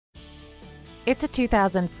It's a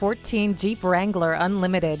 2014 Jeep Wrangler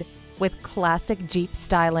Unlimited. With classic Jeep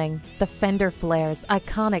styling, the fender flares,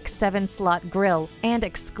 iconic 7-slot grille, and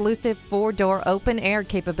exclusive 4-door open-air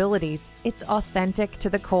capabilities, it's authentic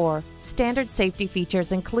to the core. Standard safety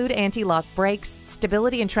features include anti-lock brakes,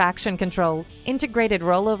 stability and traction control, integrated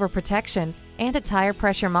rollover protection, and a tire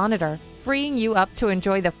pressure monitor, freeing you up to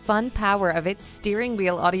enjoy the fun power of its steering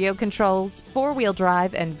wheel audio controls, 4-wheel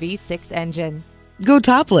drive, and V6 engine. Go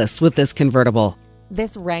topless with this convertible.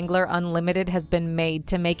 This Wrangler Unlimited has been made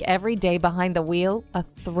to make every day behind the wheel a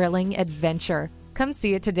thrilling adventure. Come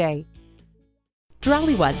see it today.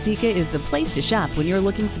 Dralle Watseka is the place to shop when you're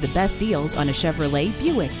looking for the best deals on a Chevrolet,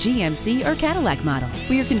 Buick, GMC, or Cadillac model.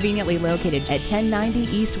 We are conveniently located at 1090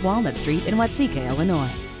 East Walnut Street in Watseka,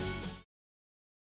 Illinois.